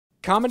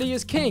Comedy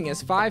is king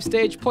as 5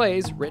 stage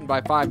plays, written by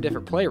 5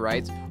 different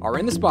playwrights, are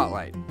in the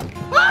spotlight.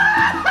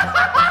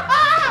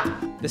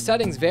 The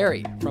settings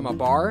vary, from a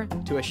bar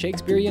to a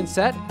Shakespearean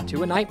set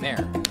to a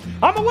nightmare.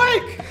 I'm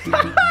awake!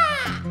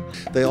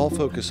 They all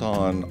focus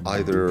on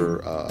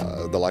either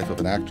the life of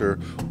an actor,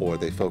 or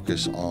they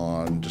focus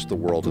on just the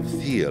world of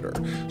theater.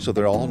 So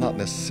they're all not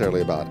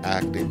necessarily about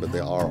acting, but they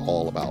are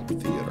all about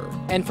theater.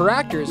 And for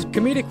actors,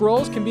 comedic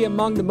roles can be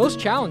among the most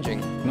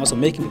challenging. And also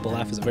making people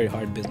laugh is a very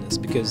hard business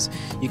because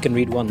you can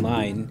read one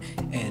line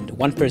and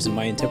one person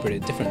might interpret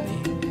it differently.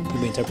 You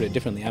may interpret it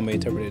differently, I may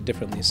interpret it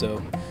differently.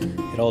 So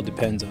it all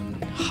depends on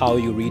how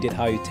you read it,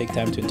 how you take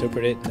time to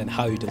interpret it, and then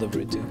how you deliver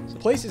it too.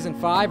 Places in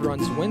 5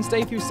 runs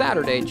Wednesday through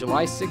Saturday,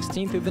 July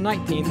 16th through the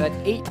 19th at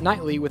 8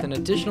 nightly with an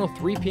additional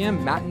 3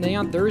 p.m. matinee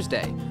on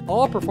Thursday.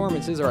 All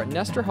performances are at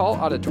Nestor Hall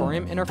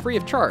Auditorium and are free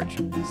of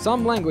charge.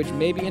 Some language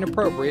may be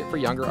inappropriate for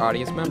younger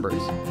audience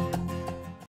members.